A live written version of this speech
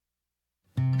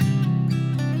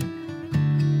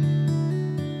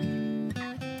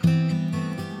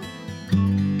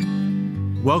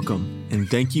Welcome, and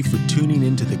thank you for tuning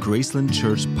into the Graceland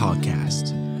Church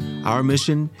podcast. Our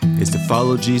mission is to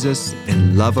follow Jesus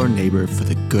and love our neighbor for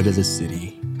the good of the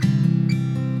city.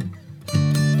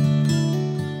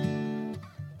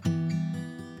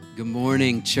 Good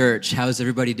morning, church. How's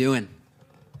everybody doing?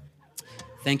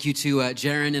 Thank you to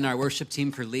Jaren and our worship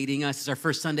team for leading us. It's our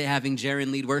first Sunday having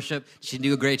Jaren lead worship. She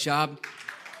did a great job.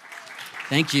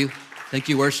 Thank you. Thank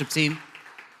you, worship team.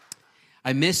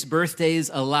 I miss birthdays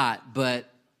a lot, but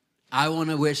I want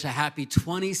to wish a happy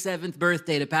 27th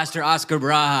birthday to Pastor Oscar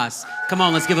Barajas. Come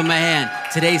on, let's give him a hand.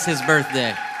 Today's his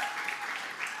birthday.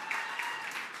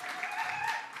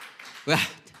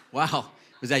 Wow.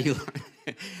 Was that you?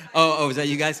 Oh, was that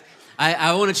you guys?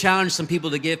 I want to challenge some people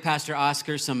to give Pastor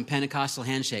Oscar some Pentecostal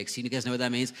handshakes. You guys know what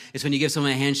that means? It's when you give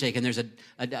someone a handshake and there's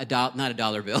not a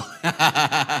dollar bill.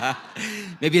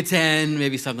 Maybe a 10,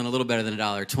 maybe something a little better than a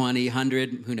dollar, 20,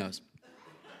 100, who knows?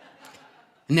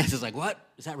 And Ness is like, what?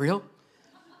 Is that real?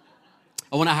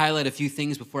 I want to highlight a few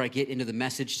things before I get into the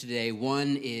message today.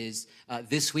 One is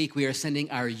this week we are sending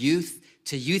our youth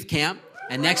to youth camp,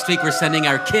 and next week we're sending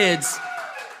our kids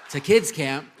to kids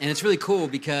camp. And it's really cool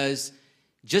because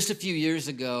just a few years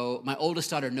ago, my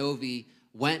oldest daughter, Novi,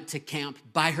 went to camp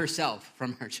by herself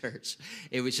from her church.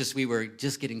 It was just, we were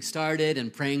just getting started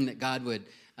and praying that God would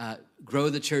grow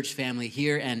the church family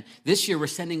here. And this year we're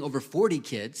sending over 40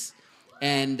 kids.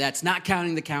 And that's not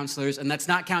counting the counselors, and that's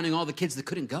not counting all the kids that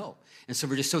couldn't go. And so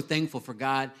we're just so thankful for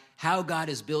God, how God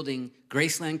is building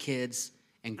Graceland kids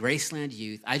and Graceland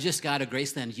youth. I just got a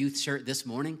Graceland youth shirt this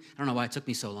morning. I don't know why it took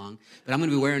me so long, but I'm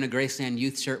going to be wearing a Graceland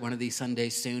youth shirt one of these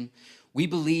Sundays soon. We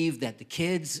believe that the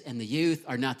kids and the youth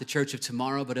are not the church of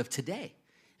tomorrow, but of today.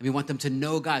 And we want them to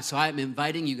know God. So I'm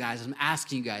inviting you guys, I'm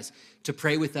asking you guys to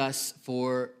pray with us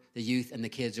for the youth and the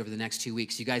kids over the next 2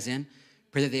 weeks. You guys in?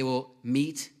 Pray that they will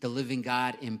meet the living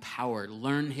God empowered,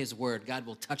 learn his word. God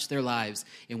will touch their lives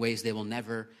in ways they will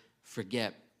never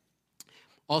forget.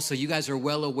 Also, you guys are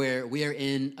well aware we are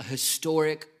in a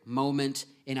historic moment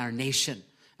in our nation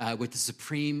with the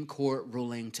Supreme Court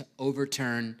ruling to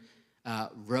overturn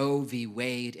Roe v.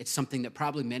 Wade. It's something that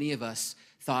probably many of us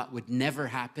thought would never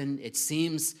happen. It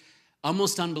seems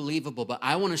almost unbelievable, but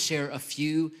I want to share a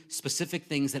few specific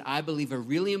things that I believe are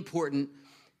really important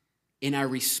in our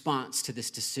response to this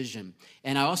decision.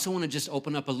 And I also want to just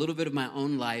open up a little bit of my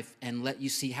own life and let you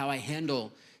see how I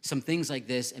handle some things like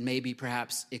this, and maybe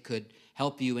perhaps it could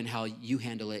help you in how you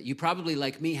handle it. You probably,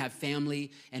 like me, have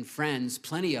family and friends,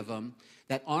 plenty of them,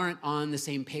 that aren't on the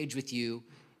same page with you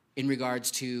in regards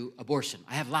to abortion.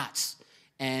 I have lots.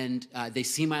 And they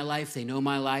see my life, they know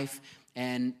my life,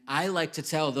 and I like to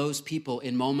tell those people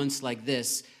in moments like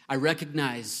this, I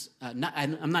recognize, I'm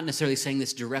not necessarily saying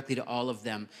this directly to all of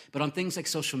them, but on things like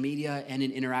social media and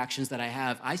in interactions that I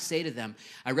have, I say to them,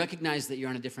 I recognize that you're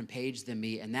on a different page than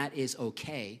me, and that is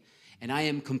okay. And I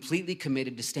am completely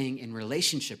committed to staying in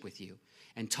relationship with you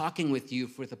and talking with you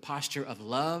with a posture of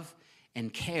love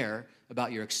and care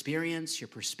about your experience, your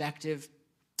perspective,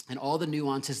 and all the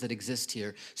nuances that exist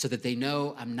here so that they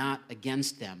know I'm not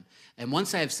against them. And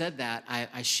once I have said that,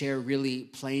 I share really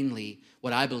plainly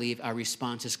what I believe our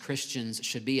response as Christians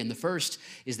should be. And the first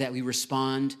is that we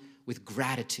respond with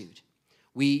gratitude.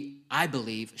 We, I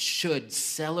believe, should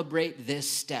celebrate this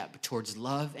step towards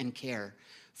love and care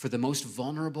for the most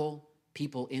vulnerable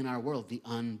people in our world, the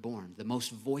unborn, the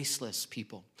most voiceless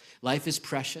people. Life is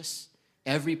precious.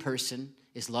 Every person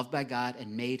is loved by God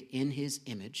and made in his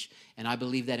image. And I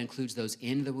believe that includes those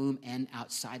in the womb and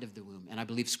outside of the womb. And I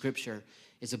believe Scripture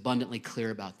is abundantly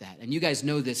clear about that. And you guys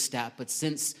know this stat, but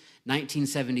since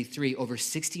 1973, over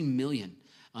 60 million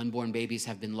unborn babies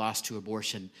have been lost to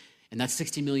abortion. And that's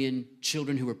 60 million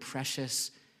children who were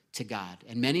precious to God.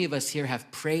 And many of us here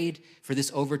have prayed for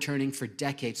this overturning for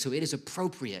decades. So it is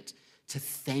appropriate to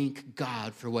thank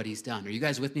God for what he's done. Are you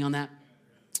guys with me on that?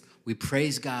 We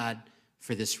praise God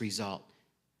for this result.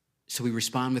 So we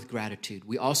respond with gratitude.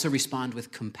 We also respond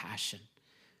with compassion.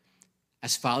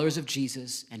 As followers of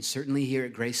Jesus, and certainly here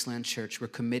at Graceland Church, we're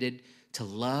committed to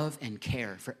love and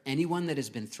care for anyone that has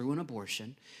been through an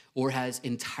abortion or has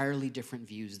entirely different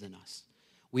views than us.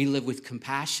 We live with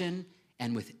compassion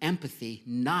and with empathy,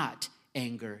 not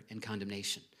anger and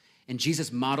condemnation. And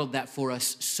Jesus modeled that for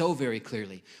us so very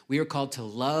clearly. We are called to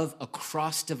love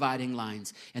across dividing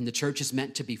lines, and the church is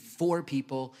meant to be for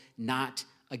people, not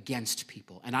against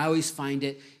people. And I always find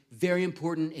it very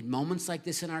important in moments like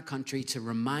this in our country to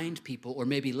remind people, or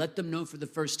maybe let them know for the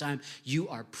first time, you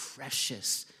are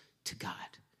precious to God,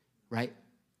 right?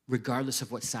 Regardless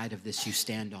of what side of this you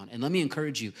stand on. And let me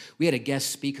encourage you, we had a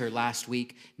guest speaker last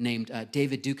week named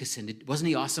David Dukeson. Wasn't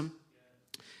he awesome?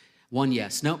 One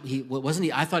yes. No, wasn't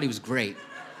he? I thought he was great.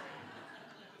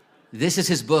 This is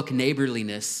his book,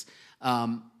 Neighborliness.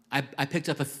 I picked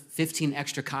up 15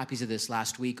 extra copies of this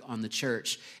last week on the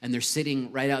church, and they're sitting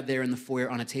right out there in the foyer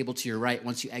on a table to your right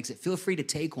once you exit. Feel free to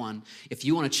take one if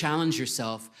you want to challenge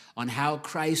yourself on how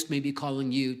Christ may be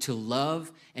calling you to love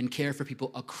and care for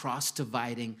people across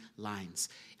dividing lines.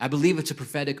 I believe it's a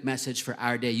prophetic message for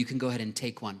our day. You can go ahead and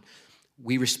take one.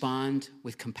 We respond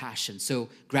with compassion. So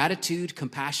gratitude,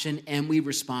 compassion, and we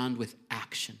respond with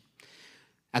action.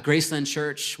 At Graceland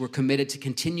Church, we're committed to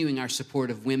continuing our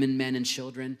support of women, men, and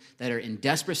children that are in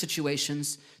desperate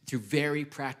situations through very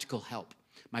practical help.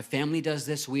 My family does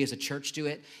this, we as a church do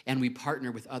it, and we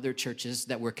partner with other churches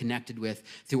that we're connected with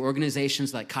through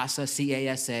organizations like CASA,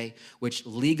 C-A-S-A, which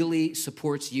legally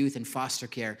supports youth in foster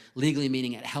care, legally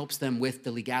meaning it helps them with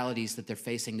the legalities that they're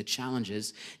facing, the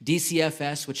challenges.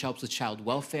 DCFS, which helps with child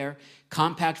welfare.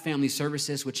 Compact Family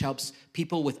Services, which helps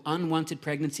people with unwanted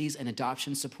pregnancies and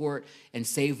adoption support. And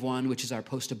Save One, which is our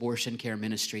post-abortion care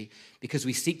ministry, because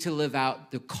we seek to live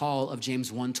out the call of James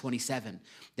 1:27,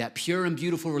 that pure and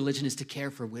beautiful religion is to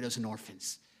care for widows and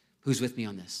orphans. Who's with me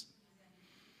on this?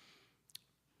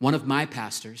 One of my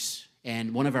pastors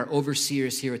and one of our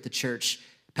overseers here at the church,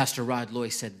 Pastor Rod Loy,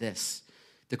 said this: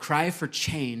 the cry for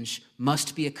change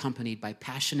must be accompanied by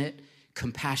passionate,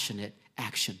 compassionate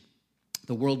action.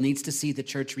 The world needs to see the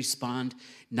church respond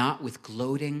not with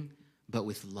gloating, but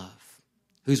with love.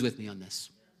 Who's with me on this?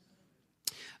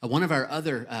 One of our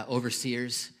other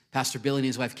overseers, Pastor Billy and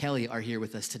his wife Kelly, are here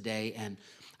with us today. And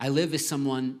I live as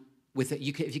someone with,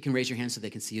 if you can raise your hand so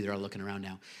they can see you, they're all looking around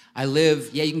now.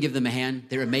 You can give them a hand.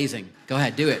 They're amazing. Go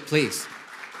ahead, do it, please.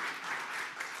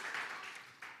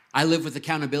 I live with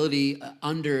accountability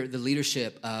under the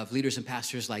leadership of leaders and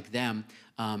pastors like them,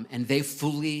 and they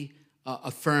fully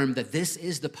affirm that this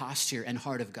is the posture and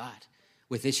heart of God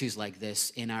with issues like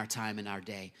this in our time and our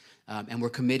day. And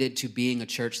we're committed to being a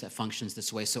church that functions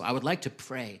this way. So I would like to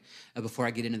pray before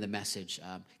I get into the message.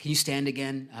 Can you stand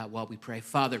again while we pray?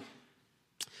 Father,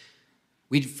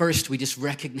 we just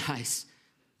recognize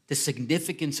the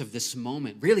significance of this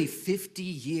moment, really 50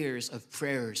 years of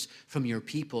prayers from your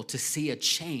people to see a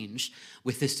change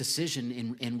with this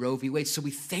decision in Roe v. Wade. So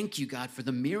we thank you, God, for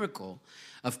the miracle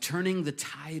of turning the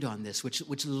tide on this,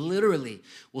 which literally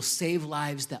will save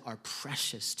lives that are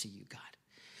precious to you, God.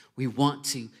 We want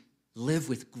to live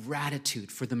with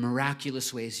gratitude for the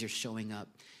miraculous ways you're showing up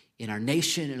in our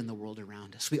nation and in the world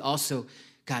around us. We also,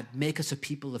 God, make us a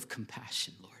people of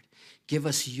compassion, Lord. Give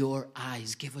us your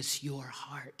eyes. Give us your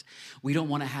heart. We don't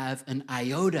want to have an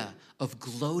iota of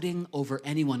gloating over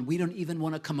anyone. We don't even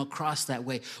want to come across that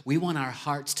way. We want our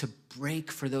hearts to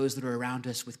break for those that are around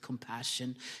us with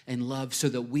compassion and love so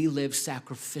that we live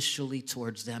sacrificially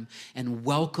towards them and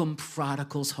welcome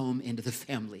prodigals home into the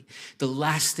family. The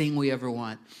last thing we ever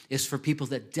want is for people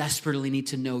that desperately need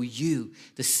to know you,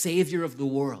 the Savior of the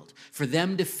world, for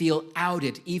them to feel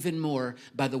outed even more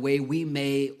by the way we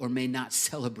may or may not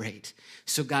celebrate.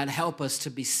 So God, help us to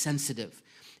be sensitive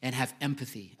and have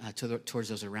empathy towards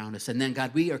those around us. And then,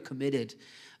 God, we are committed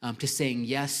to saying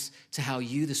yes to how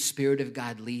you, the Spirit of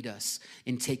God, lead us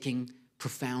in taking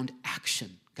profound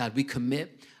action. God, we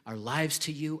commit our lives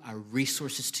to you, our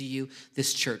resources to you,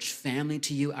 this church family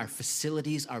to you, our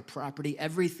facilities, our property,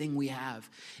 everything we have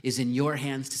is in your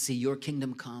hands to see your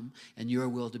kingdom come and your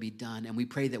will to be done. And we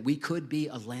pray that we could be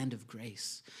a land of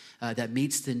grace that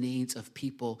meets the needs of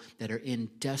people that are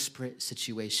in desperate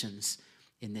situations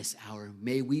in this hour.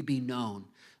 May we be known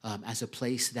as a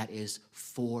place that is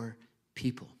for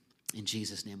people. In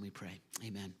Jesus' name we pray.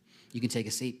 Amen. You can take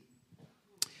a seat.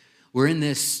 We're in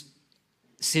this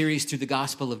series through the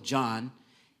Gospel of John,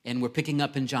 and we're picking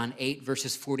up in John 8,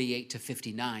 verses 48 to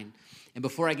 59. And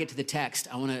before I get to the text,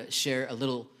 I want to share a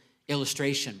little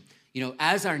illustration. You know,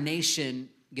 as our nation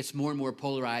gets more and more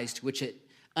polarized, which it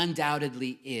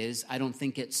undoubtedly is, I don't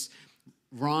think it's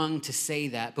wrong to say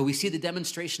that, but we see the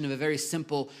demonstration of a very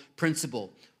simple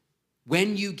principle.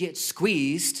 When you get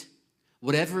squeezed,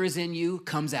 whatever is in you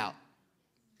comes out.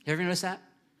 You ever notice that?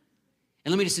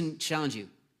 And let me just challenge you.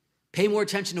 Pay more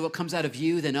attention to what comes out of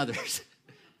you than others.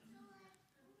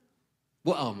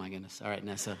 Well, oh my goodness. All right,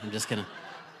 Nessa, I'm just gonna,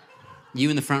 you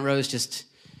in the front row is just,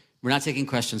 we're not taking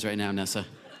questions right now, Nessa.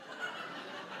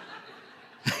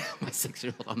 My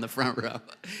 6-year-old on the front row.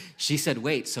 She said,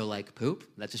 wait, so like poop?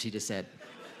 That's what she just said.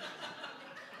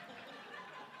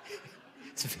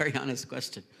 It's a very honest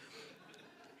question.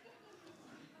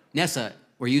 Nessa,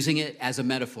 we're using it as a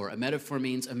metaphor. A metaphor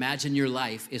means imagine your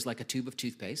life is like a tube of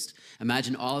toothpaste.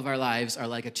 Imagine all of our lives are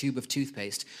like a tube of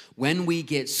toothpaste. When we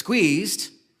get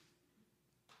squeezed,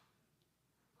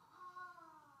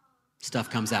 stuff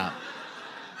comes out.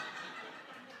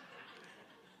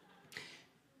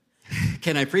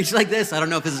 Can I preach like this? I don't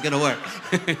know if this is going to work.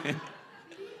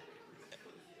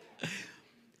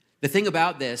 The thing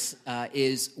about this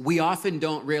is we often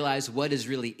don't realize what is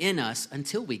really in us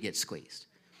until we get squeezed.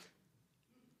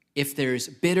 If there's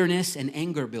bitterness and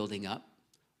anger building up,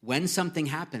 when something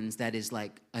happens that is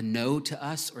like a no to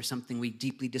us or something we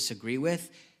deeply disagree with,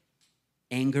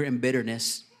 anger and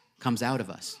bitterness comes out of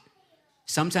us.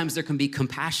 Sometimes there can be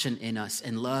compassion in us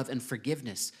and love and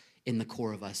forgiveness in the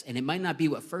core of us. And it might not be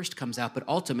what first comes out, but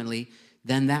ultimately,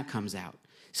 then that comes out.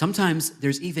 Sometimes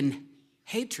there's even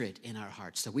hatred in our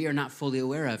hearts that we are not fully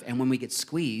aware of. And when we get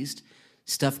squeezed,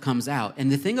 stuff comes out.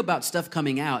 And the thing about stuff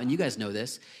coming out, and you guys know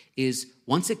this, is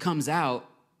once it comes out,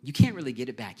 you can't really get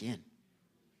it back in.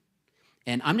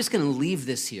 And I'm just going to leave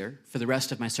this here for the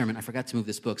rest of my sermon. I forgot to move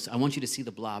this book, so I want you to see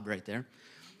the blob right there.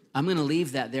 I'm going to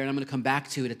leave that there, and I'm going to come back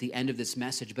to it at the end of this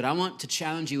message. But I want to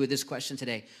challenge you with this question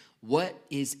today. What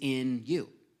is in you?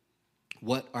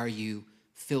 What are you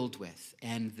filled with?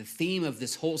 And the theme of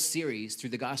this whole series through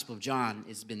the Gospel of John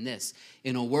has been this.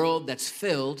 In a world that's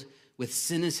filled with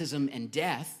cynicism and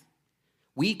death,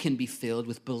 we can be filled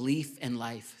with belief and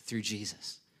life through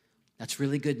Jesus. That's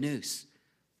really good news.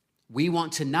 We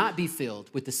want to not be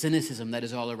filled with the cynicism that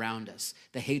is all around us,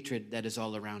 the hatred that is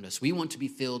all around us. We want to be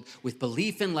filled with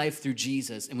belief and life through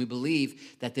Jesus, and we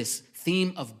believe that this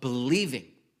theme of believing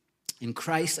in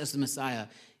Christ as the Messiah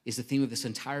is the theme of this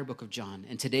entire book of John.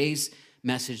 And today's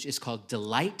message is called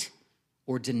Delight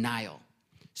or Denial.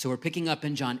 So we're picking up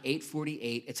in John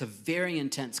 8:48. It's a very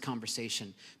intense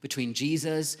conversation between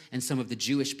Jesus and some of the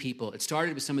Jewish people. It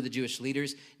started with some of the Jewish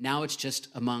leaders. Now it's just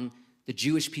among the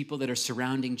Jewish people that are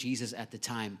surrounding Jesus at the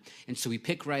time. And so we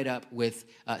pick right up with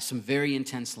some very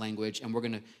intense language, and we're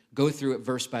going to go through it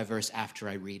verse by verse after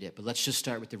I read it. But let's just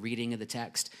start with the reading of the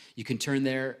text. You can turn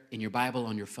there in your Bible,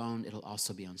 on your phone. It'll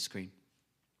also be on screen.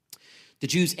 The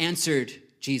Jews answered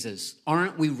Jesus,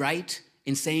 "Aren't we right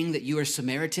in saying that you are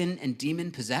Samaritan and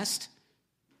demon-possessed?"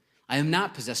 "I am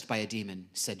not possessed by a demon,"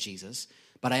 said Jesus,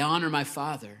 "but I honor my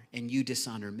Father, and you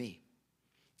dishonor me.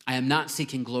 I am not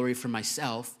seeking glory for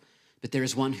myself, but there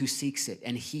is one who seeks it,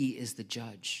 and he is the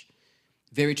judge.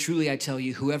 Very truly, I tell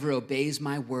you, whoever obeys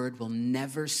my word will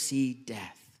never see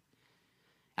death."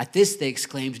 At this, they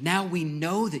exclaimed, "Now we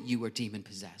know that you are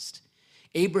demon-possessed.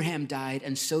 Abraham died,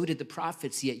 and so did the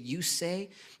prophets, yet you say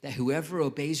that whoever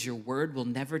obeys your word will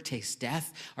never taste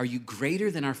death. Are you greater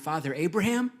than our father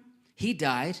Abraham? He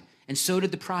died, and so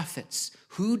did the prophets.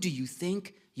 Who do you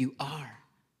think you are?"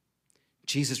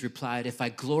 Jesus replied, "If I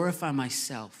glorify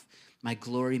myself, my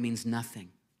glory means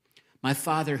nothing. My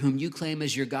Father, whom you claim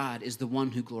as your God, is the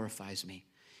one who glorifies me.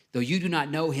 Though you do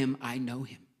not know him, I know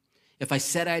him. If I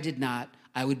said I did not,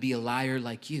 I would be a liar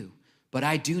like you, but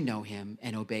I do know him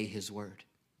and obey his word.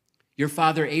 Your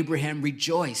father Abraham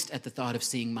rejoiced at the thought of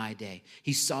seeing my day.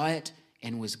 He saw it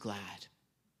and was glad."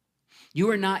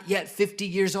 "You are not yet 50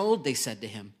 years old," they said to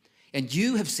him, "and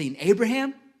you have seen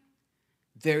Abraham?"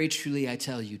 "Very truly, I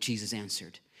tell you," Jesus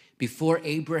answered, "before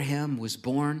Abraham was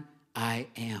born, I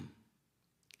am."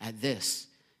 At this,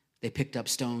 they picked up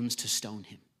stones to stone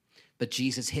him. But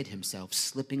Jesus hid himself,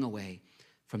 slipping away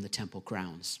from the temple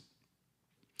grounds.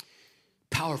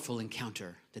 Powerful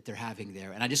encounter that they're having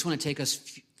there. And I just want to take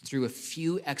us through a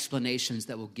few explanations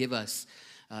that will give us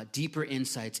deeper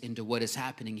insights into what is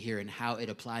happening here and how it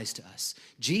applies to us.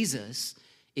 Jesus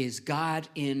is God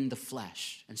in the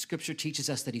flesh. And Scripture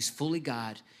teaches us that he's fully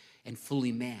God and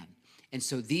fully man. And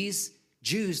so these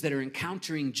Jews that are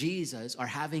encountering Jesus are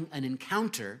having an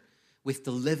encounter with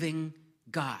the living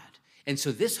God. And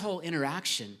so this whole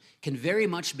interaction can very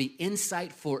much be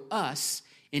insight for us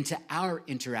into our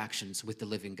interactions with the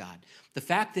living God. The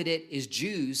fact that it is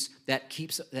Jews that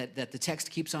the text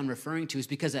keeps on referring to is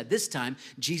because at this time,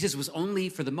 Jesus was only,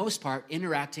 for the most part,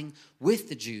 interacting with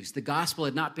the Jews. The gospel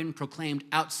had not been proclaimed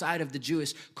outside of the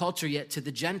Jewish culture yet to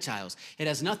the Gentiles. It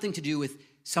has nothing to do with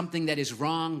something that is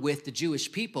wrong with the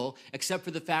Jewish people, except for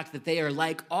the fact that they are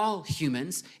like all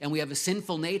humans, and we have a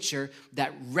sinful nature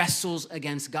that wrestles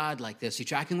against God like this. You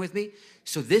tracking with me?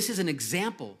 So this is an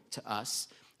example to us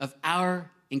of our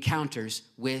encounters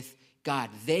with God.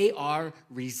 They are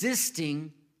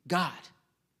resisting God.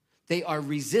 They are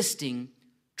resisting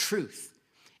truth.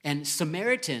 And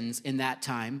Samaritans in that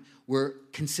time were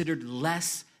considered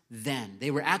less then.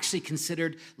 They were actually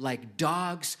considered like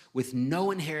dogs with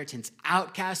no inheritance,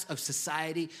 outcasts of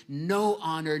society, no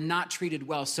honor, not treated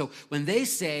well. So when they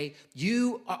say,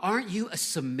 aren't you a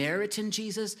Samaritan,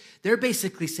 Jesus? They're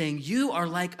basically saying, you are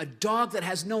like a dog that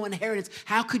has no inheritance.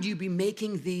 How could you be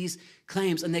making these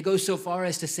claims? And they go so far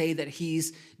as to say that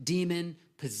he's demon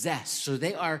possessed. So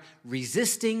they are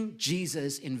resisting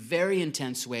Jesus in very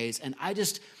intense ways. And I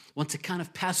just want to kind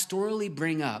of pastorally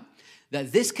bring up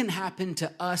that this can happen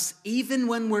to us even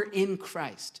when we're in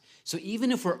Christ. So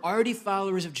even if we're already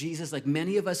followers of Jesus, like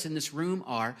many of us in this room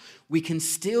are, we can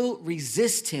still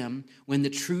resist him when the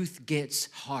truth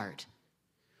gets hard.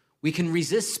 We can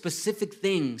resist specific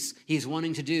things he's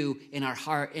wanting to do in our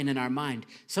heart and in our mind.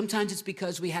 Sometimes it's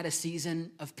because we had a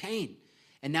season of pain,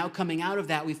 and now coming out of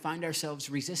that, we find ourselves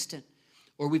resistant.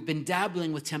 Or we've been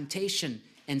dabbling with temptation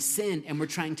and sin, and we're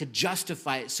trying to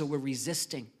justify it, so we're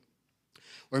resisting.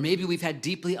 Or maybe we've had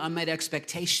deeply unmet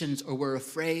expectations, or we're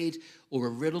afraid, or we're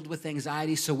riddled with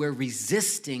anxiety, so we're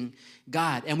resisting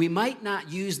God. And we might not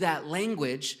use that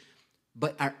language,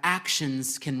 but our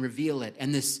actions can reveal it.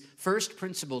 And this first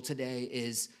principle today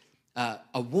is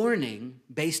a warning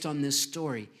based on this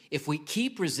story. If we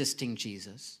keep resisting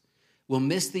Jesus, we'll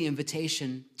miss the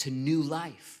invitation to new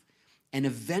life and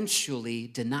eventually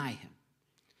deny him.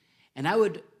 And I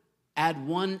would add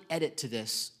one edit to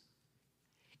this.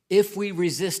 If we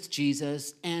resist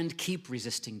Jesus and keep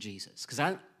resisting Jesus,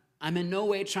 because I'm in no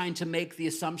way trying to make the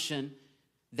assumption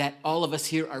that all of us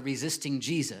here are resisting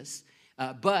Jesus,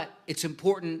 but it's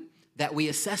important that we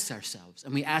assess ourselves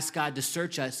and we ask God to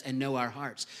search us and know our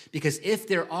hearts. Because if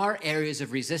there are areas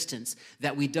of resistance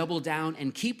that we double down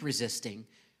and keep resisting,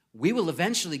 we will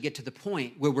eventually get to the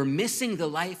point where we're missing the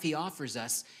life he offers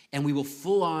us and we will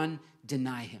full on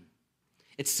deny him.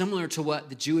 It's similar to what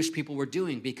the Jewish people were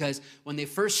doing, because when they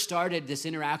first started this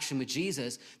interaction with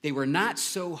Jesus, they were not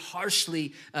so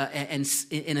harshly and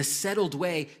in a settled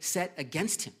way set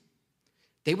against him.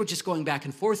 They were just going back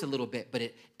and forth a little bit, but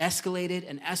it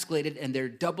escalated, and they're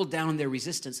doubled down on their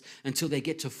resistance until they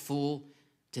get to full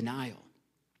denial.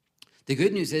 The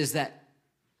good news is that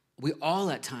we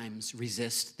all at times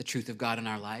resist the truth of God in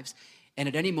our lives, and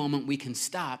at any moment we can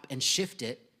stop and shift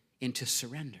it into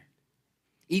surrender.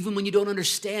 Even when you don't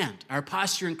understand, our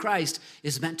posture in Christ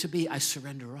is meant to be, I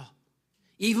surrender all.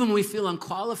 Even when we feel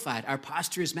unqualified, our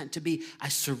posture is meant to be, I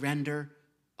surrender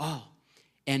all.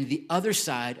 And the other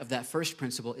side of that first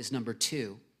principle is number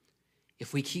 2.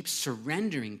 If we keep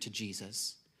surrendering to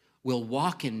Jesus, we'll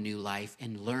walk in new life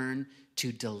and learn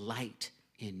to delight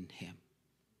in him.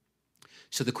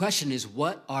 So the question is,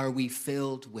 what are we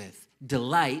filled with?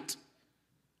 Delight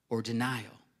or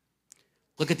denial?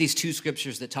 Look at these 2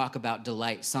 scriptures that talk about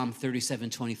delight. Psalm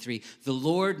 37:23. The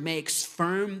Lord makes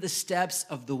firm the steps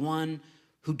of the one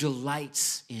who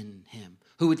delights in him.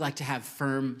 Who would like to have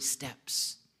firm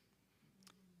steps?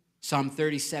 Psalm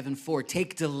 37:4.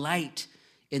 Take delight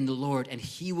in the Lord, and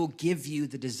he will give you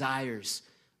the desires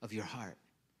of your heart.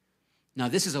 Now,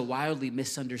 this is a wildly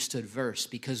misunderstood verse,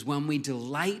 because when we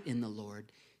delight in the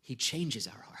Lord, he changes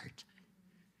our heart.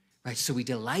 Right? So we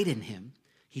delight in him.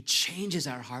 He changes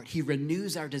our heart, he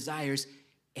renews our desires,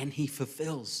 and he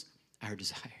fulfills our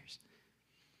desires.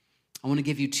 I want to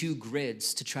give you 2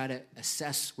 grids to try to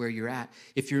assess where you're at.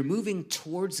 If you're moving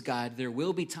towards God, there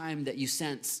will be time that you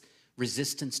sense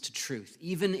resistance to truth.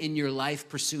 Even in your life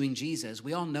pursuing Jesus,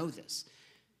 we all know this.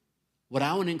 What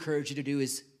I want to encourage you to do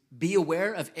is be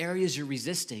aware of areas you're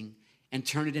resisting and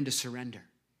turn it into surrender,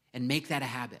 and make that a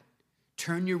habit.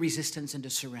 Turn your resistance into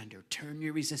surrender. Turn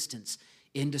your resistance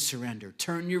into surrender.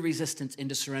 Turn your resistance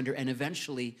into surrender, and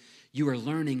eventually you are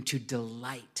learning to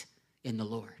delight in the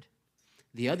Lord.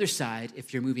 The other side,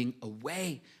 if you're moving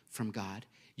away from God,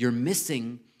 you're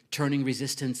missing turning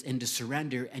resistance into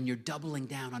surrender, and you're doubling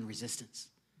down on resistance.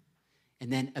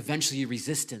 And then eventually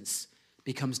resistance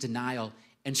becomes denial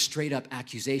and straight up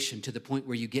accusation, to the point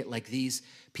where you get like these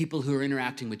people who are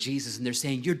interacting with Jesus and they're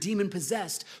saying, you're demon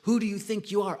possessed. Who do you think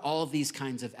you are? All of these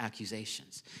kinds of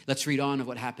accusations. Let's read on of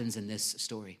what happens in this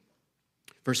story.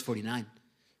 Verse 49.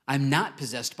 I'm not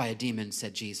possessed by a demon,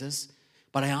 said Jesus,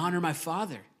 but I honor my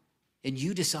Father, and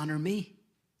you dishonor me.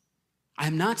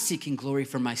 I'm not seeking glory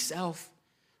for myself,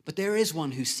 but there is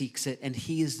one who seeks it, and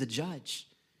he is the judge.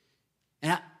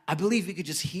 And I believe you could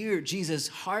just hear Jesus'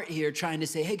 heart here trying to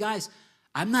say, hey guys,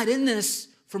 I'm not in this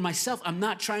for myself. I'm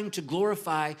not trying to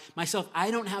glorify myself.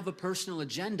 I don't have a personal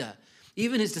agenda.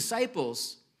 Even his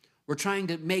disciples were trying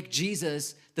to make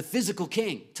Jesus the physical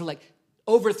king, to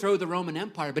overthrow the Roman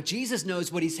Empire. But Jesus knows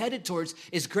what he's headed towards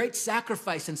is great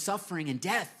sacrifice and suffering and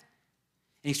death.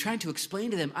 And he's trying to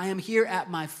explain to them, I am here at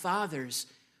my Father's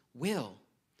will.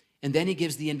 And then he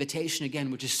gives the invitation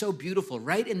again, which is so beautiful.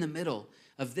 Right in the middle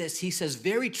of this, he says,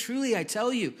 very truly I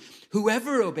tell you,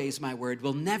 whoever obeys my word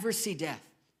will never see death.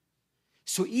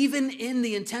 So even in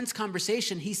the intense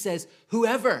conversation, he says,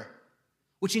 whoever,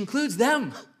 which includes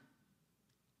them.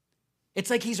 It's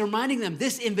like he's reminding them,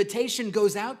 this invitation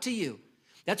goes out to you.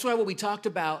 That's why what we talked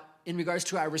about in regards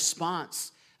to our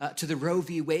response to the Roe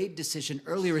v. Wade decision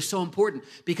earlier is so important,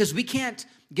 because we can't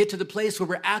get to the place where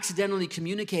we're accidentally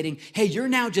communicating, hey, you're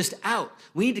now just out.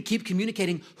 We need to keep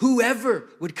communicating, whoever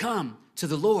would come to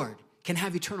the Lord can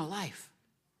have eternal life,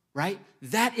 right?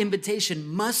 That invitation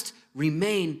must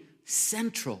remain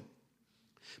central.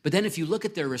 But then if you look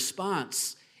at their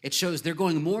response, it shows they're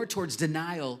going more towards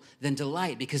denial than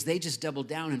delight, because they just doubled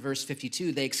down in verse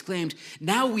 52. They exclaimed,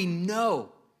 now we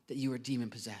know that you are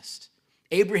demon-possessed.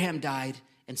 Abraham died,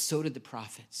 and so did the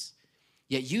prophets.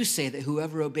 Yet you say that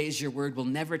whoever obeys your word will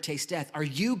never taste death. Are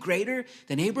you greater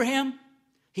than Abraham?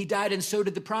 He died, and so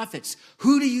did the prophets.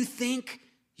 Who do you think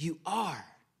you are?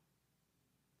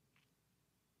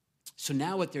 So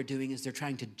now what they're doing is they're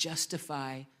trying to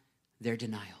justify their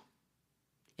denial.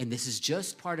 And this is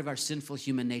just part of our sinful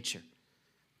human nature.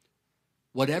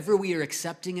 Whatever we are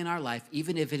accepting in our life,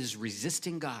 even if it is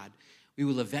resisting God, we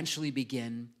will eventually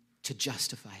begin to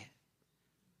justify it.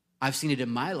 I've seen it in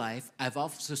my life. I've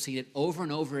also seen it over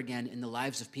and over again in the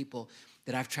lives of people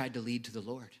that I've tried to lead to the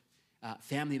Lord.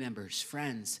 Family members,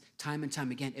 friends, time and time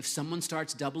again. If someone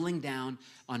starts doubling down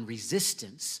on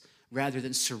resistance rather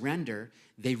than surrender,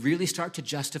 they really start to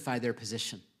justify their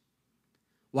position.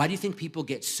 Why do you think people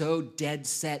get so dead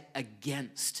set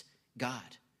against God?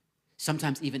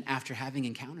 Sometimes even after having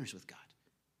encounters with God.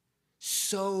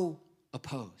 So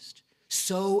opposed,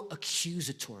 so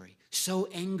accusatory, so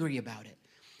angry about it.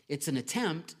 It's an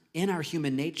attempt in our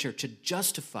human nature to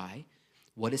justify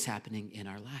what is happening in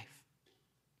our life.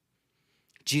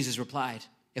 Jesus replied,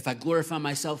 if I glorify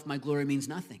myself, my glory means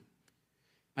nothing.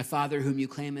 My Father, whom you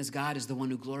claim as God, is the one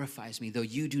who glorifies me. Though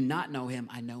you do not know him,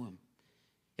 I know him.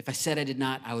 If I said I did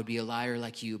not, I would be a liar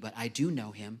like you, but I do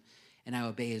know him, and I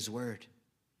obey his word.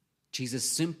 Jesus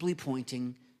simply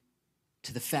pointing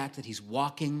to the fact that he's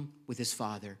walking with his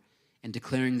Father and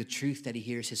declaring the truth that he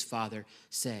hears his Father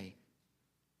say.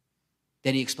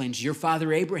 Then he explains, your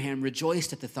father Abraham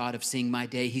rejoiced at the thought of seeing my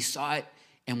day. He saw it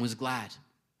and was glad.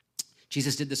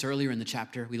 Jesus did this earlier in the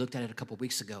chapter. We looked at it a couple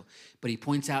weeks ago. But he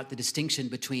points out the distinction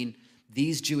between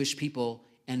these Jewish people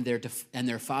and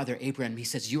their father Abraham. He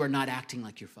says, you are not acting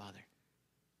like your father.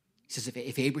 He says,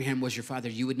 if Abraham was your father,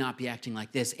 you would not be acting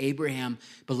like this. Abraham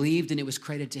believed, and it was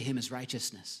credited to him as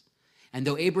righteousness. And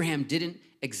though Abraham didn't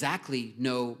exactly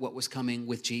know what was coming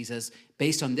with Jesus,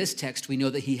 based on this text, we know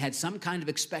that he had some kind of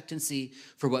expectancy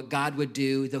for what God would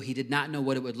do, though he did not know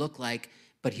what it would look like,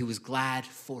 but he was glad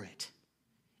for it.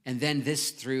 And then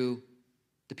this threw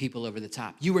the people over the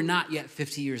top. You were not yet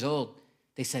 50 years old,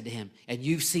 they said to him, and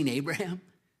you've seen Abraham?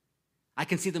 I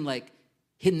can see them like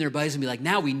hitting their butts and be like,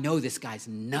 now we know this guy's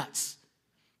nuts.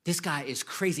 This guy is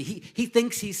crazy. He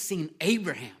thinks he's seen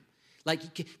Abraham.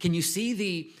 Like, can you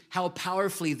see how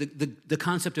powerfully the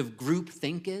concept of group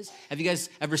think is? Have you guys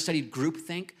ever studied group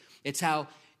think? It's how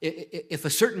if a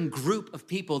certain group of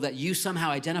people that you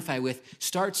somehow identify with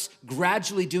starts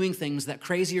gradually doing things that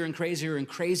crazier and crazier and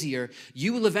crazier,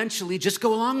 you will eventually just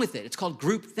go along with it. It's called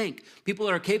group think. People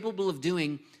are capable of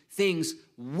doing things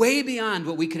way beyond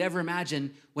what we could ever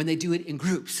imagine when they do it in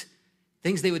groups.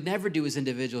 Things they would never do as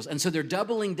individuals. And so they're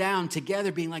doubling down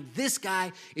together, being like, this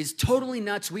guy is totally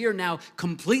nuts. We are now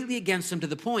completely against him, to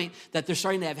the point that they're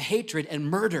starting to have hatred and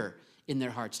murder in their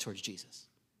hearts towards Jesus.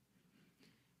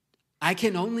 I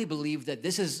can only believe that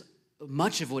this is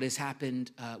much of what has happened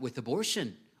with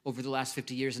abortion over the last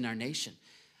 50 years in our nation.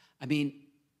 I mean,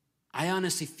 I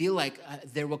honestly feel like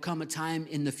there will come a time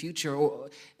in the future, or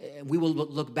we will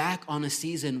look back on a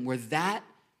season where that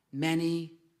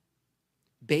many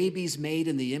babies made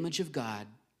in the image of God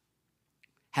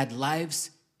had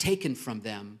lives taken from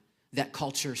them that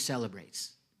culture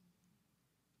celebrates.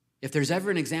 If there's ever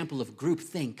an example of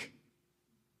groupthink,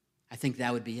 I think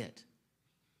that would be it.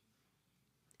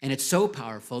 And it's so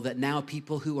powerful that now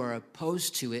people who are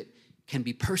opposed to it can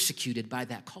be persecuted by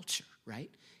that culture,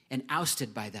 right? And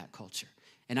ousted by that culture.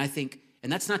 And I think,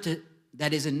 and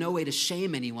that is in no way to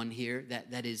shame anyone here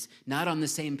that is not on the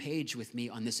same page with me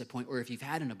on this point, or if you've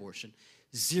had an abortion.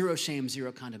 Zero shame,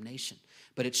 zero condemnation.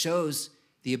 But it shows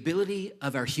the ability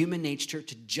of our human nature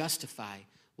to justify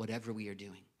whatever we are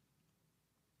doing.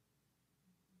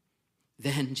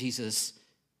 Then Jesus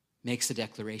makes a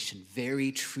declaration.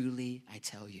 Very truly, I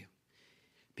tell you,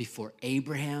 before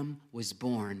Abraham was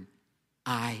born,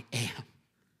 I am.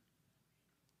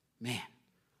 Man,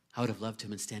 I would have loved to have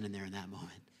been standing there in that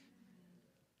moment.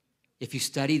 If you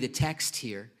study the text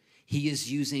here, he is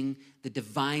using the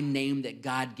divine name that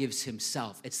God gives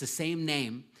himself. It's the same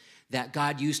name that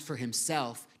God used for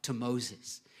himself to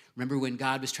Moses. Remember when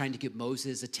God was trying to get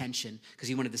Moses' attention because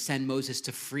he wanted to send Moses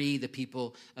to free the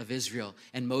people of Israel.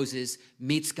 And Moses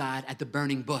meets God at the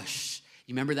burning bush.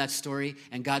 You remember that story?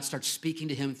 And God starts speaking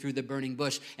to him through the burning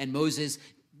bush. And Moses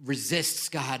resists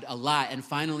God a lot and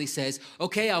finally says,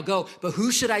 okay, I'll go, but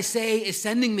who should I say is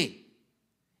sending me?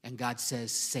 And God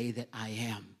says, say that I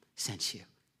am sent you.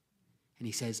 And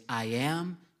he says, I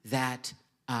am that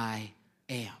I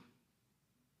am.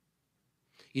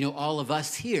 You know, all of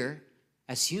us here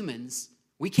as humans,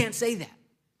 we can't say that.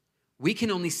 We can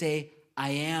only say, I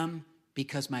am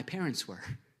because my parents were.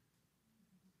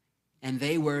 And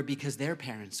they were because their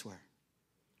parents were.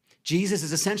 Jesus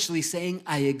is essentially saying,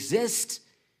 I exist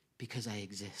because I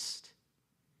exist.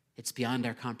 It's beyond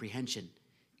our comprehension.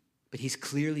 But he's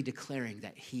clearly declaring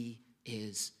that he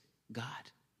is God.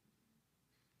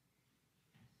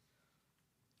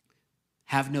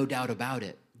 Have no doubt about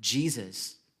it.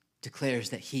 Jesus declares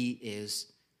that he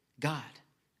is God.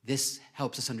 This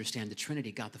helps us understand the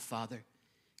Trinity, God the Father,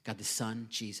 God the Son,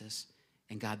 Jesus,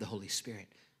 and God the Holy Spirit.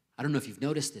 I don't know if you've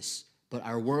noticed this, but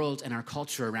our world and our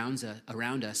culture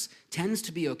around us tends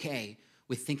to be okay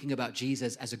with thinking about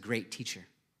Jesus as a great teacher.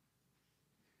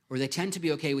 Or they tend to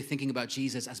be okay with thinking about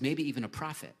Jesus as maybe even a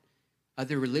prophet.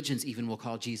 Other religions even will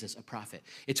call Jesus a prophet.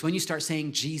 It's when you start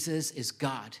saying Jesus is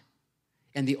God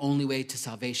and the only way to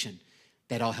salvation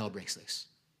that all hell breaks loose.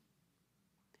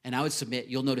 And I would submit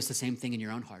you'll notice the same thing in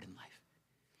your own heart and life.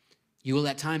 You will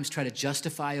at times try to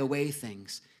justify away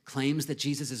things, claims that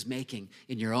Jesus is making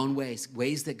in your own ways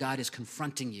that God is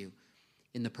confronting you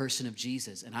in the person of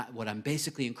Jesus. And what I'm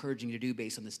basically encouraging you to do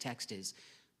based on this text is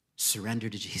surrender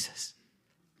to Jesus,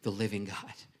 the living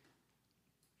God.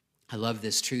 I love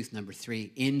this truth, number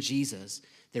 3. In Jesus,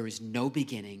 there is no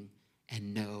beginning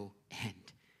and no end.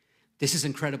 This is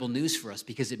incredible news for us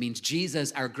because it means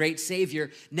Jesus, our great Savior,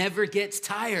 never gets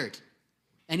tired.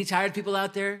 Any tired people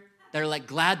out there that are like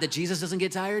glad that Jesus doesn't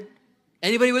get tired?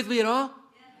 Anybody with me at all?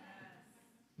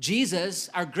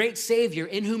 Jesus, our great Savior,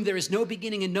 in whom there is no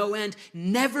beginning and no end,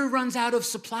 never runs out of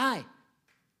supply.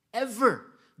 Ever.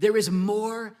 There is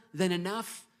more than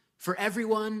enough for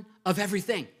everyone of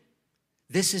everything.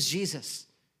 This is Jesus.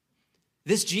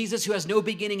 This Jesus who has no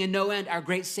beginning and no end, our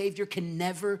great Savior, can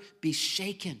never be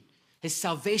shaken. His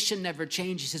salvation never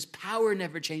changes. His power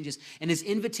never changes. And his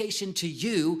invitation to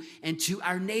you and to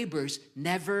our neighbors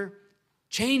never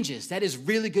changes. That is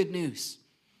really good news.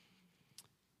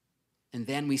 And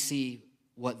then we see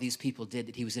what these people did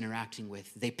that he was interacting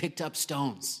with. They picked up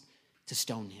stones to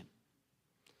stone him.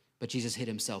 But Jesus hid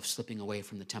himself, slipping away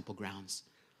from the temple grounds.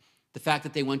 The fact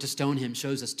that they went to stone him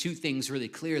shows us 2 things really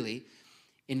clearly.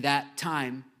 In that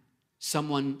time,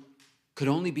 someone could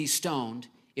only be stoned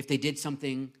if they did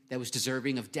something that was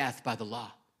deserving of death by the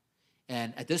law.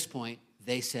 And at this point,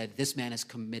 they said, this man has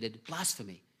committed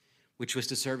blasphemy, which was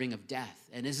deserving of death.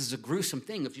 And this is a gruesome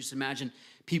thing. If you just imagine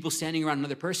people standing around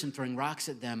another person throwing rocks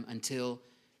at them until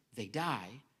they die,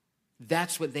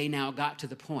 that's what they now got to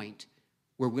the point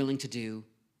we're willing to do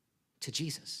to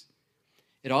Jesus.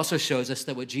 It also shows us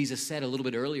that what Jesus said a little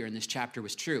bit earlier in this chapter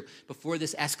was true. Before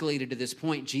this escalated to this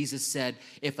point, Jesus said,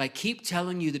 if I keep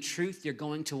telling you the truth, you're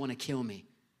going to want to kill me.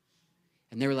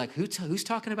 And they were like, who's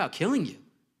talking about killing you?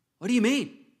 What do you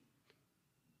mean?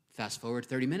 Fast forward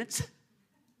 30 minutes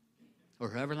or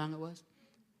however long it was.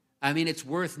 I mean, it's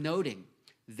worth noting.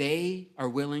 They are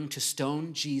willing to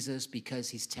stone Jesus because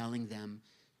he's telling them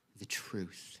the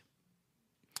truth.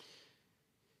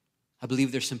 I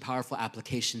believe there's some powerful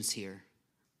applications here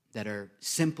that are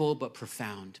simple but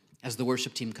profound. As the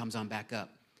worship team comes on back up,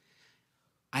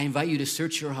 I invite you to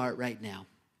search your heart right now.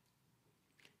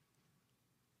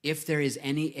 If there is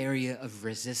any area of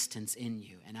resistance in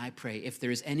you, and I pray, if there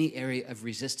is any area of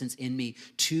resistance in me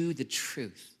to the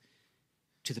truth,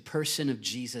 to the person of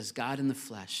Jesus, God in the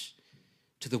flesh,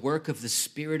 to the work of the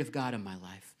Spirit of God in my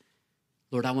life,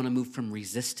 Lord, I want to move from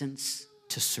resistance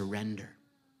to surrender.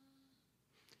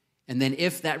 And then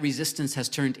if that resistance has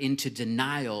turned into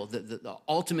denial, the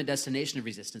ultimate destination of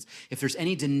resistance, if there's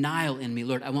any denial in me,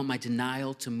 Lord, I want my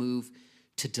denial to move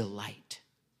to delight.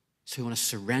 So we want to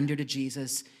surrender to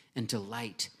Jesus and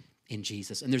delight in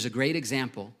Jesus. And there's a great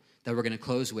example that we're going to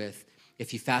close with.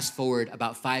 If you fast forward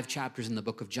about 5 chapters in the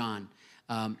book of John,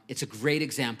 it's a great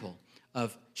example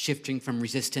of shifting from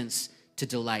resistance to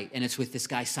delight. And it's with this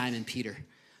guy, Simon Peter.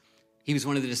 He was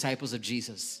one of the disciples of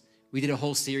Jesus. We did a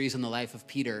whole series on the life of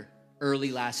Peter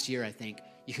early last year, I think.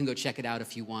 You can go check it out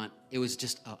if you want. It was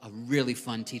just a really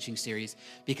fun teaching series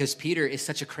because Peter is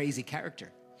such a crazy character.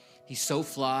 He's so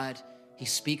flawed. He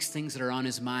speaks things that are on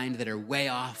his mind that are way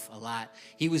off a lot.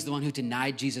 He was the one who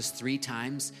denied Jesus 3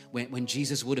 times when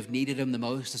Jesus would have needed him the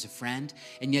most as a friend.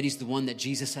 And yet he's the one that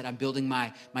Jesus said, I'm building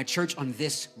my church on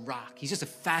this rock. He's just a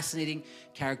fascinating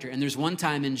character. And there's one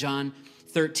time in John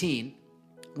 13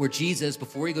 where Jesus,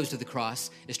 before he goes to the cross,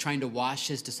 is trying to wash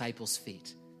his disciples'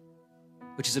 feet,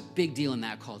 which is a big deal in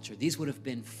that culture. These would have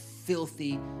been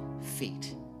filthy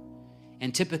feet.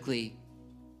 And typically,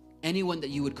 anyone that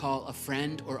you would call a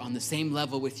friend or on the same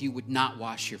level with you would not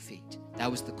wash your feet. That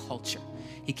was the culture.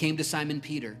 He came to Simon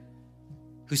Peter,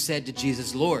 who said to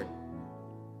Jesus, Lord,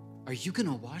 are you going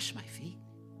to wash my feet?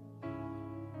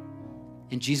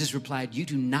 And Jesus replied, you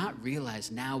do not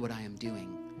realize now what I am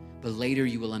doing, but later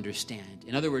you will understand.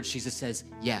 In other words, Jesus says,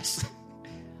 yes,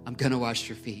 I'm going to wash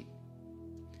your feet.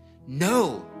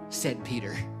 No, said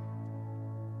Peter.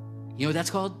 You know what that's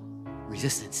called?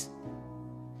 Resistance.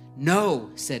 No,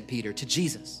 said Peter to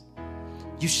Jesus,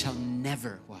 you shall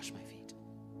never wash my feet.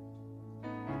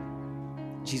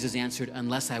 Jesus answered,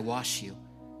 unless I wash you,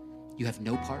 you have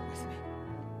no part with me.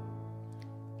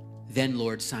 Then,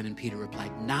 Lord, Simon Peter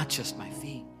replied, not just my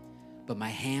feet, but my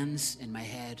hands and my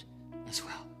head as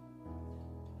well.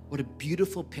 What a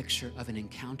beautiful picture of an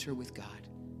encounter with God,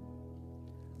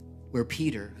 where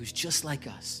Peter, who's just like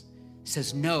us,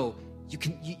 says, no,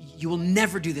 you will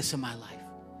never do this in my life.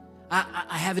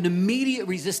 I have an immediate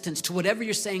resistance to whatever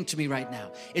you're saying to me right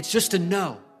now. It's just a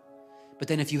no. But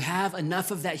then if you have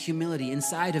enough of that humility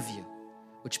inside of you,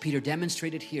 which Peter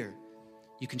demonstrated here,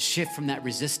 you can shift from that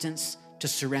resistance to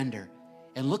surrender.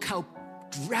 And look how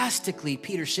drastically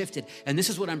Peter shifted. And this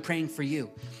is what I'm praying for you.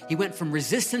 He went from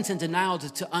resistance and denial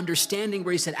to understanding,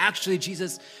 where he said, actually,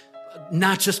 Jesus,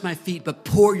 not just my feet, but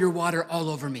pour your water all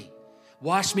over me.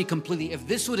 Wash me completely. If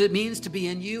this is what it means to be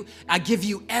in you, I give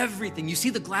you everything. You see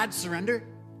the glad surrender?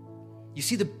 You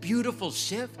see the beautiful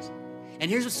shift? And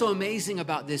here's what's so amazing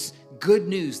about this good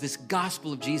news, this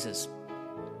gospel of Jesus.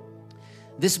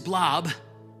 This blob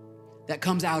that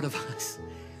comes out of us,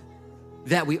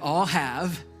 that we all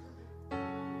have,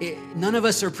 none of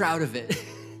us are proud of it.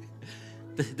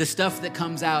 The stuff that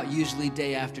comes out usually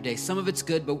day after day. Some of it's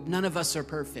good, but none of us are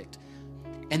perfect.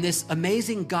 And this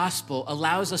amazing gospel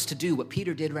allows us to do what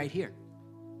Peter did right here.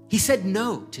 He said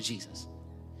no to Jesus.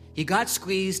 He got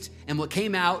squeezed, and what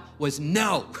came out was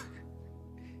no.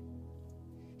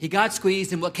 He got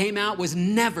squeezed, and what came out was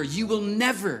never. You will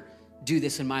never do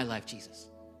this in my life, Jesus.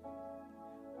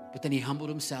 But then he humbled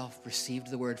himself,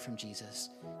 received the word from Jesus,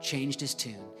 changed his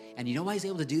tune. And you know why he's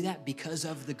able to do that? Because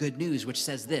of the good news, which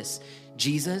says this: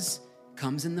 Jesus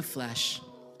comes in the flesh,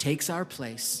 takes our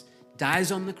place,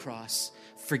 dies on the cross,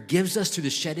 forgives us through the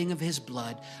shedding of his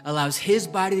blood, allows his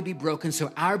body to be broken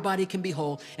so our body can be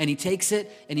whole, and he takes it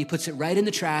and he puts it right in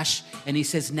the trash, and he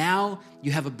says, now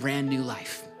you have a brand new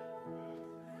life.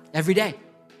 Every day.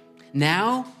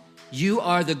 Now you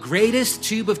are the greatest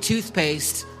tube of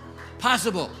toothpaste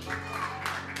possible.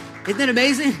 Isn't that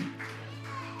amazing?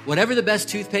 Whatever the best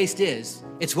toothpaste is,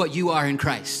 it's what you are in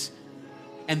Christ.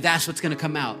 And that's what's going to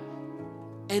come out.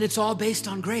 And it's all based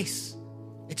on grace.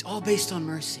 It's all based on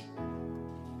mercy.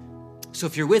 So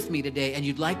if you're with me today and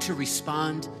you'd like to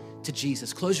respond to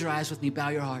Jesus, close your eyes with me, bow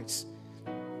your hearts.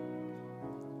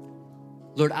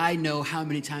 Lord, I know how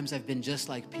many times I've been just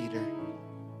like Peter.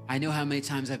 I know how many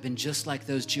times I've been just like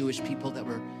those Jewish people that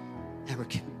were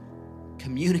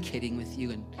communicating with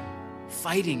you and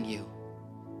fighting you.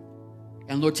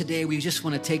 And Lord, today we just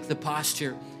want to take the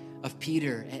posture of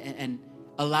Peter and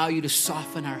allow you to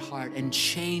soften our heart and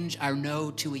change our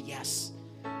no to a yes.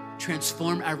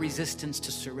 Transform our resistance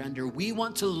to surrender. We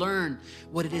want to learn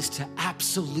what it is to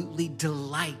absolutely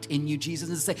delight in you, Jesus,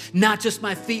 and say, not just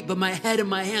my feet, but my head and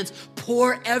my hands.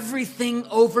 Pour everything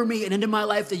over me and into my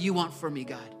life that you want for me,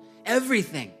 God.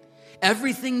 Everything.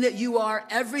 Everything that you are,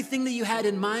 everything that you had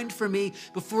in mind for me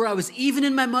before I was even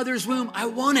in my mother's womb, I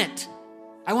want it.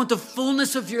 I want the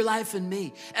fullness of your life in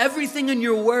me. Everything in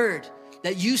your word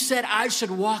that you said I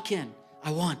should walk in,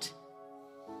 I want.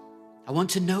 I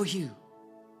want to know you.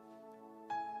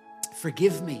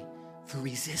 Forgive me for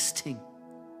resisting.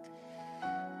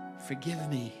 Forgive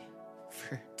me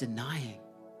for denying.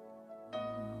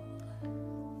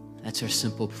 That's our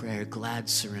simple prayer. Glad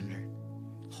surrender.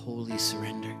 Holy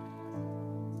surrender.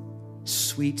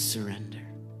 Sweet surrender.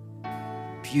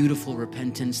 Beautiful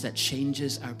repentance that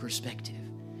changes our perspective,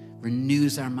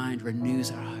 renews our mind, renews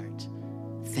our heart.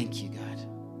 Thank you,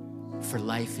 God, for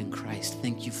life in Christ.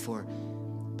 Thank you for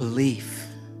belief.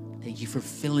 Thank you for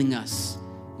filling us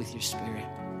with your Spirit.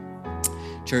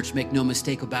 Church, make no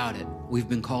mistake about it. We've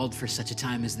been called for such a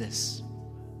time as this.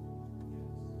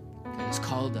 God has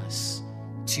called us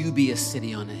to be a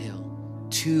city on a hill,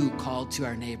 called to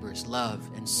our neighbors, love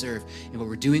and serve. And what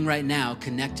we're doing right now,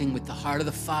 connecting with the heart of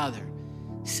the Father,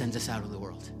 sends us out in the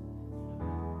world,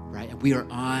 right? And we are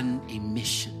on a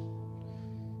mission.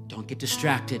 Don't get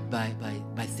distracted by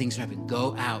things that happen.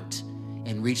 Go out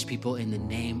and reach people in the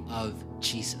name of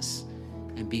Jesus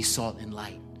and be salt and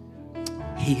light.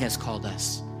 He has called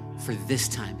us for this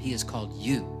time. He has called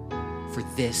you for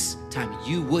this time.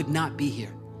 You would not be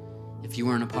here if you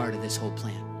weren't a part of this whole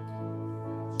plan.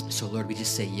 So Lord, we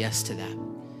just say yes to that.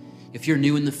 If you're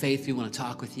new in the faith, we want to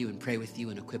talk with you and pray with you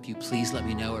and equip you. Please let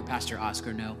me know, or Pastor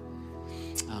Oscar know.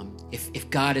 If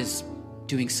God is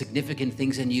doing significant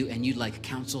things in you and you'd like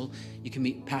counsel, you can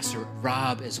meet Pastor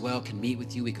Rob as well, can meet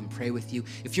with you. We can pray with you.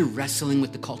 If you're wrestling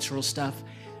with the cultural stuff,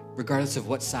 regardless of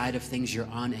what side of things you're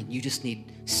on, and you just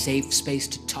need safe space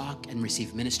to talk and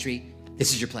receive ministry,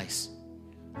 this is your place.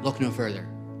 Look no further.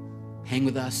 Hang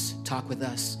with us, talk with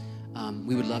us.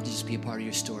 We would love to just be a part of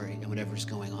your story and whatever's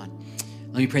going on.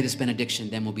 Let me pray this benediction,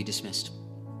 then we'll be dismissed.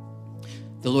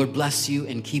 The Lord bless you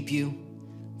and keep you.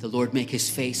 The Lord make his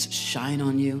face shine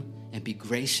on you and be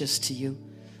gracious to you.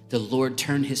 The Lord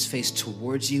turn his face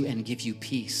towards you and give you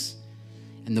peace.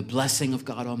 And the blessing of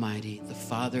God Almighty, the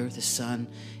Father, the Son,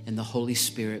 and the Holy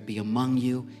Spirit be among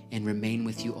you and remain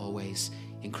with you always.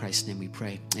 In Christ's name we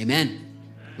pray. Amen.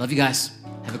 Love you guys.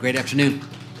 Have a great afternoon.